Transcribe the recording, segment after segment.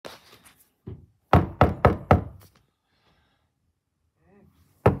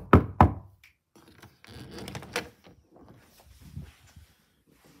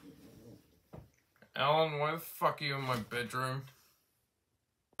Alan, why the fuck are you in my bedroom?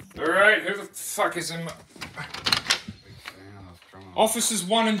 Alright, who the fuck is in my... Officers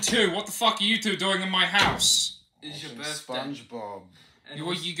 1 and 2, what the fuck are you two doing in my house? It's your birthday. SpongeBob.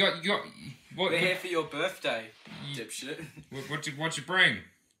 You got... What? We're here for your birthday, dipshit. What'd you bring?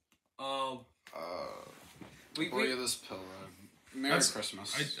 Bought you this pillow. Merry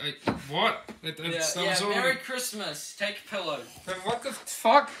Christmas. What? Merry Christmas. Take a pillow. What the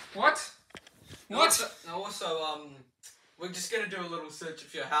fuck? What? What? Also, we're just gonna do a little search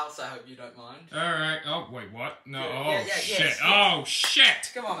of your house. I hope you don't mind. Alright. Oh, wait, what? No. Yeah, Shit. yes. Oh,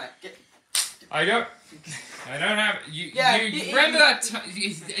 shit. Come on, mate. I don't have... You remember that...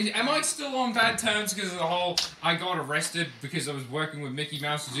 Am I still on bad terms because of the whole... I got arrested because I was working with Mickey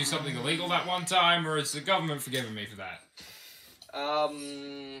Mouse to do something illegal that one time, or is the government forgiving me for that?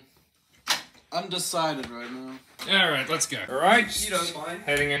 Undecided right now. Alright, let's go. Alright. You don't mind.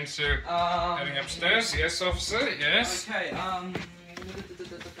 Heading upstairs. Yes, officer. Yes. Okay,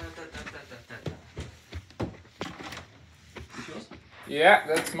 yours? Yeah,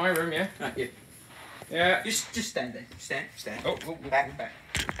 that's my room, yeah. Yeah. Yeah. Just stand there. Stand. Oh. Back.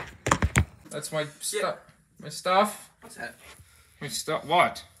 That's my stuff. Yeah. My stuff. What's that? My stuff.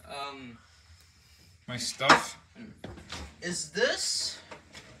 What? My stuff. Is this...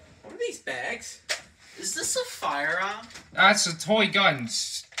 What are these bags? Is this a firearm? That's a toy gun.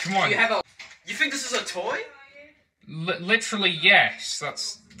 Come on. You think this is a toy? Literally, yes.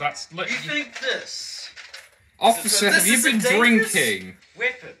 That's You think this? Officer, have you been drinking?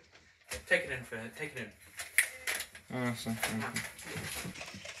 Weapon. Take it in, Fred. Take it in. Oh, sorry.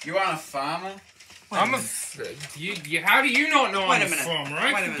 You aren't a farmer? I'm a... how do you not know I'm a minute. farmer?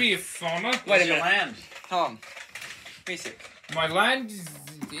 I could be a farmer. Wait a minute. Land? Tom. Basic. My land...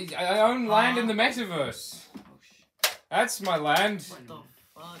 I own land in the metaverse. That's my land. What the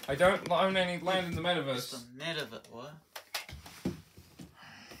fuck? I don't own any land in the metaverse. The metaverse, what?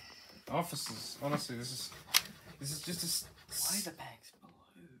 Officers, honestly, this is just a... Why are the bags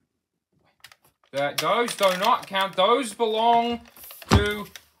below? Those do not count. Those belong to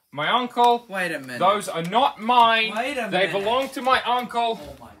my uncle. Wait a minute. Those are not mine. Wait a They minute. belong to my uncle.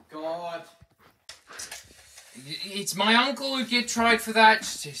 Oh my god. It's my uncle who get tried for that.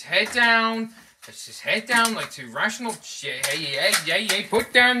 Just his head down. Just his head down like two rational... Hey.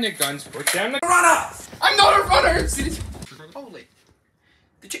 Put down the guns. Put down the... Runner! I'm not a runner! Holy.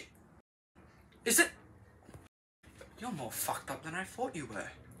 Did you... Is it... You're more fucked up than I thought you were.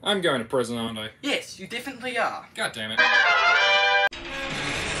 I'm going to prison, aren't I? Yes, you definitely are. God damn it.